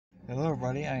Hello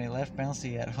everybody, I left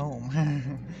Bouncy at home.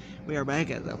 We are back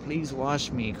at the Please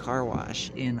Wash Me car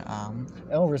wash in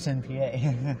Elverson,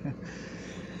 PA.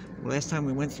 Last time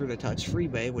we went through the touch-free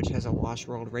bay, which has a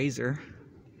Washworld razor.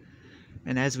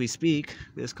 And as we speak,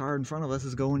 this car in front of us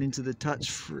is going into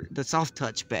the soft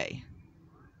touch bay.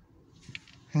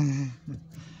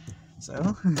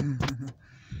 So,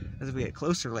 as we get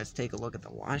closer, let's take a look at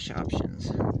the wash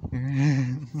options.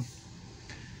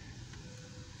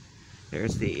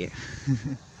 There's the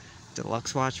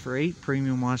deluxe wash for 8,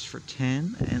 premium wash for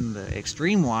 10, and the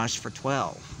extreme wash for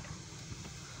 12.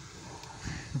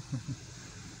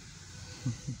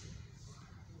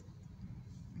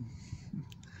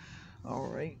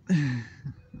 Alright.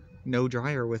 No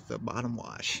dryer with the bottom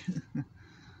wash.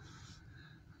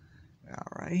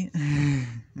 Alright.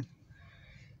 I'm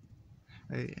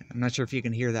not sure if you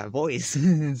can hear that voice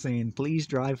saying please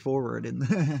drive forward in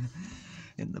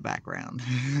the background.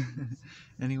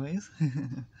 Anyways,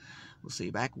 we'll see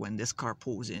you back when this car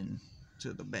pulls in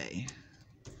to the bay.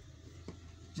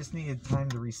 Just needed time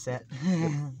to reset.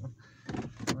 I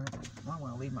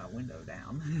want to leave my window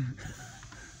down.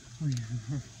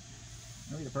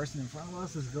 Maybe the person in front of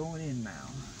us is going in now.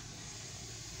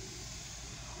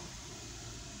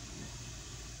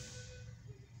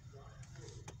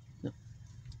 Yep.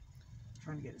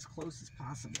 Trying to get as close as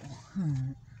possible.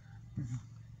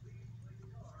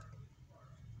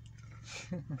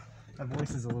 That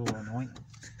voice is a little annoying.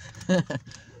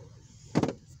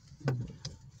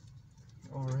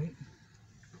 Alright.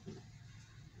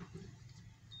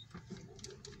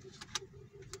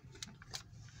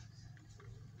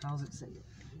 How's it say it?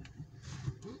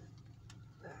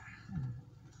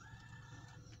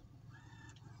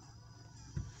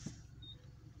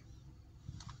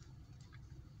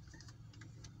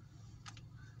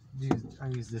 I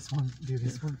use this one. Do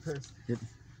this one first. Yep.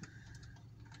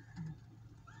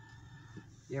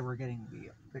 Yeah, we're getting the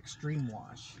extreme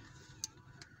wash.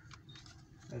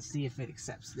 Let's see if it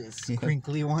accepts this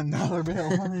crinkly $1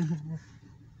 bill.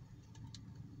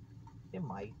 It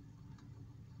might.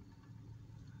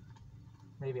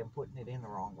 Maybe I'm putting it in the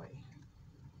wrong way.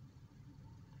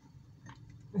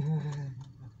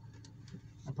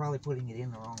 I'm probably putting it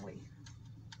in the wrong way.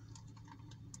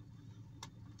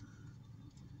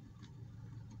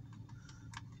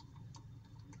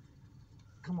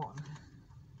 Come on.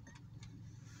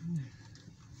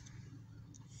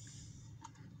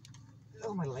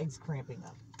 Oh, my leg's cramping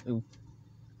up. Ooh.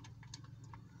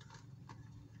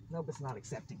 Nope, it's not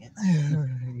accepting it.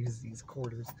 Use these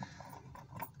quarters.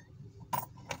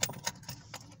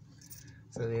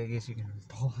 So I guess you can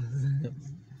pause. Yep.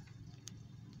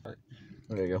 All right.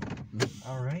 There you go.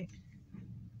 All right.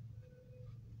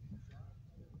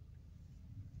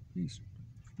 Please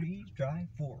drive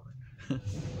forward. Please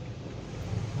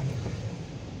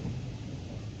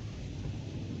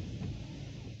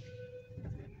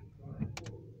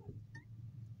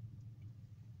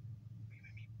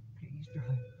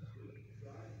drive.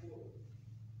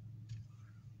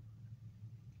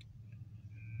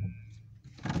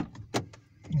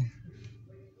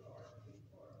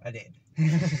 I did.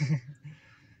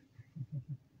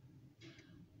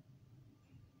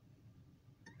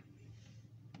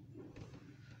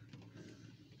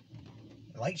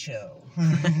 Light show.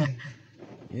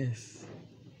 Yes.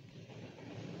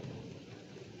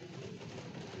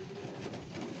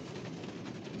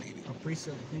 A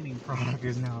pre-sold cleaning product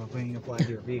is now being applied to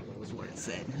your vehicle, is what it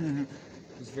said. It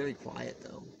was very quiet,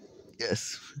 though.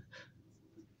 Yes.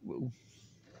 Whoa.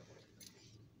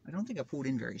 I don't think I pulled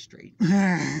in very straight.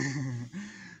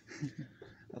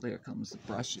 Oh, there comes the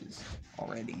brushes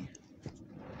already.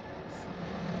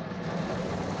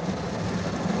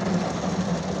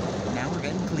 Now we're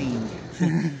getting cleaned.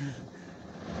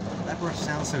 That brush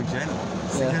sounds so gentle.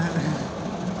 Yeah.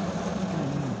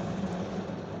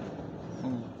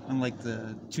 Unlike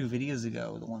the 2 videos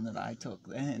ago, the one that I took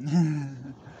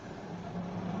then.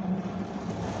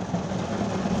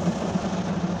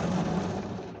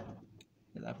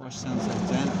 That brush sounds so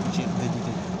gentle.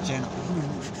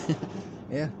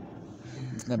 Yeah.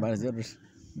 It's not bad as the others.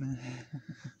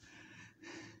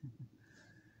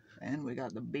 And we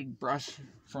got the big brush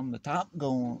from the top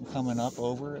coming up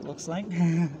over, it looks like.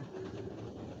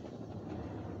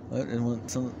 What? And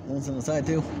one's on the side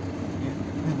too? Yeah.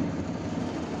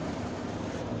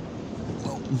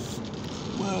 Whoa.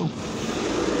 Whoa.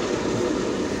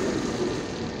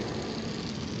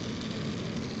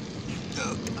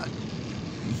 Oh, God.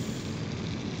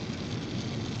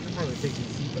 I'll probably take your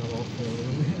seatbelt off for a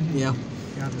little bit. Yeah.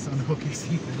 Got this unhook your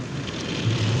seatbelt.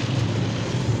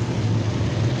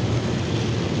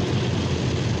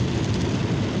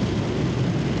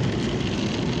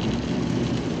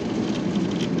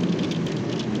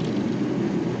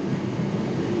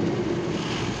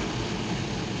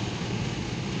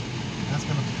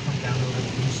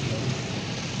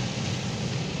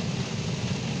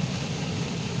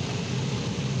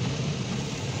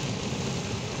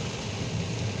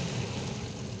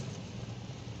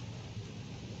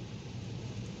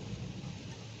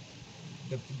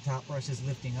 the top brush is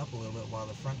lifting up a little bit while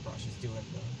the front brush is doing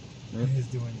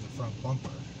the front bumper.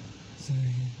 So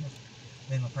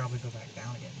then it'll probably go back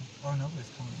down again. Oh no, it's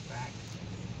coming back.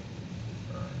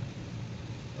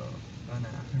 Oh no.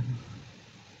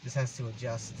 This has to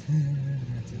adjust to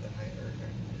the higher.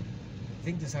 I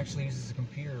think this actually uses a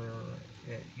computer.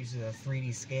 It uses a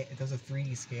 3D scan. It does a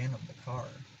 3D scan of the car.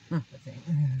 I think.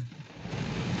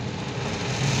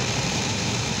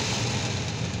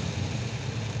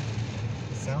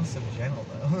 It sounds so gentle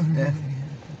though. Yeah.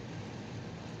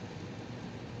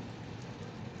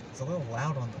 It's a little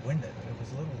loud on the window. It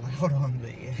was a little loud on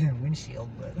the windshield,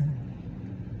 but.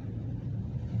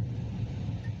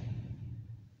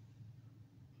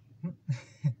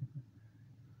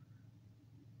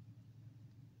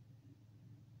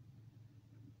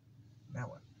 Now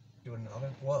what? Do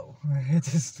another? Whoa. It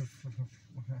just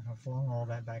flung all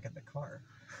that back at the car.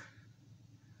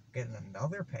 Getting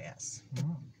another pass.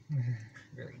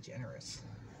 Very generous.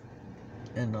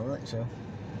 And a light show.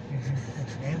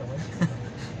 And a light show.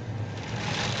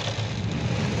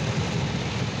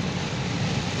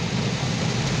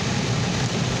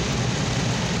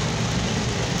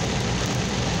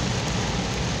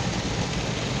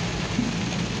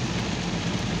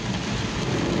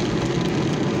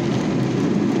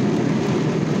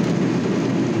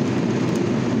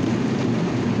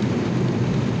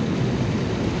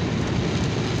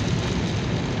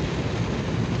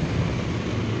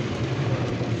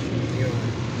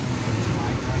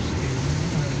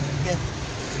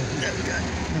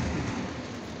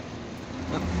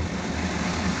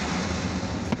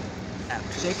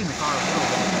 Shaking the car a little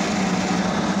bit.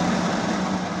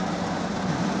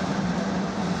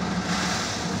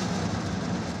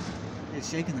 It's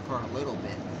shaking the car a little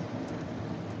bit.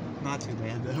 Not too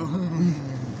bad though.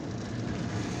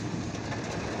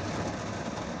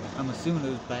 I'm assuming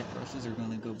those back brushes are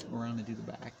going to go around and do the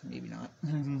back. Maybe not.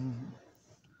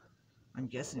 I'm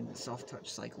guessing the soft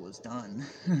touch cycle is done.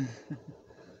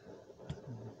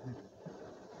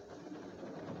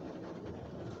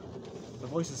 The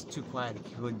voice is too quiet if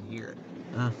you couldn't hear it.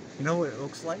 You know what it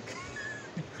looks like?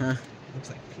 Huh? It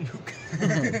looks like puke.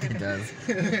 It does.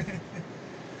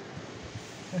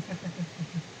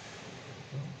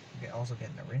 You're also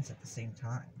getting a rinse at the same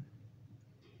time.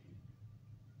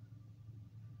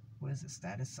 What does the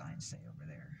status sign say over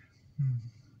there?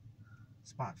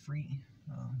 Spot free.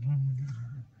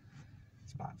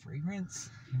 Spot free rinse.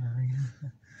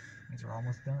 These are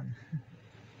almost done.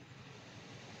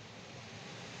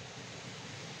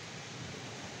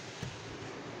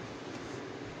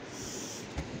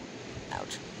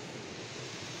 Ouch.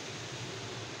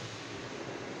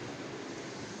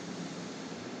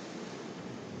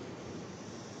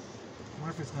 I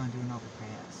wonder if it's going to do another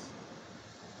pass.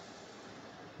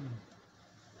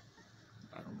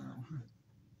 I don't know.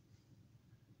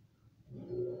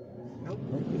 Nope.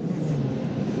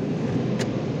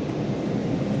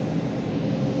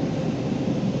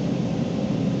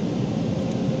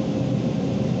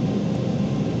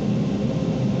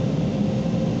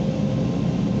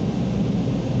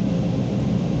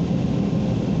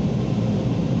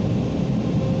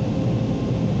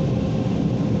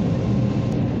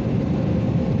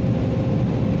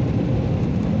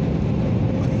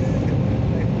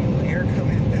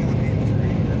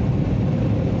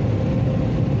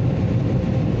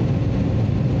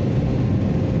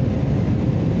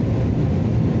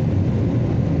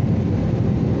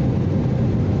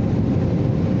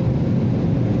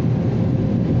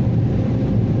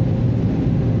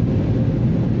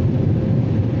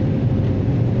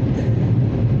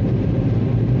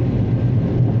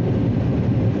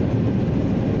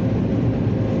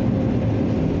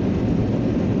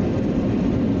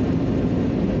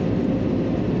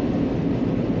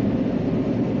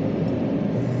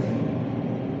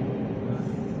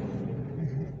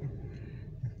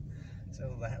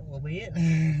 So that will be it.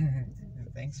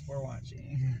 Thanks for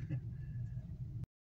watching.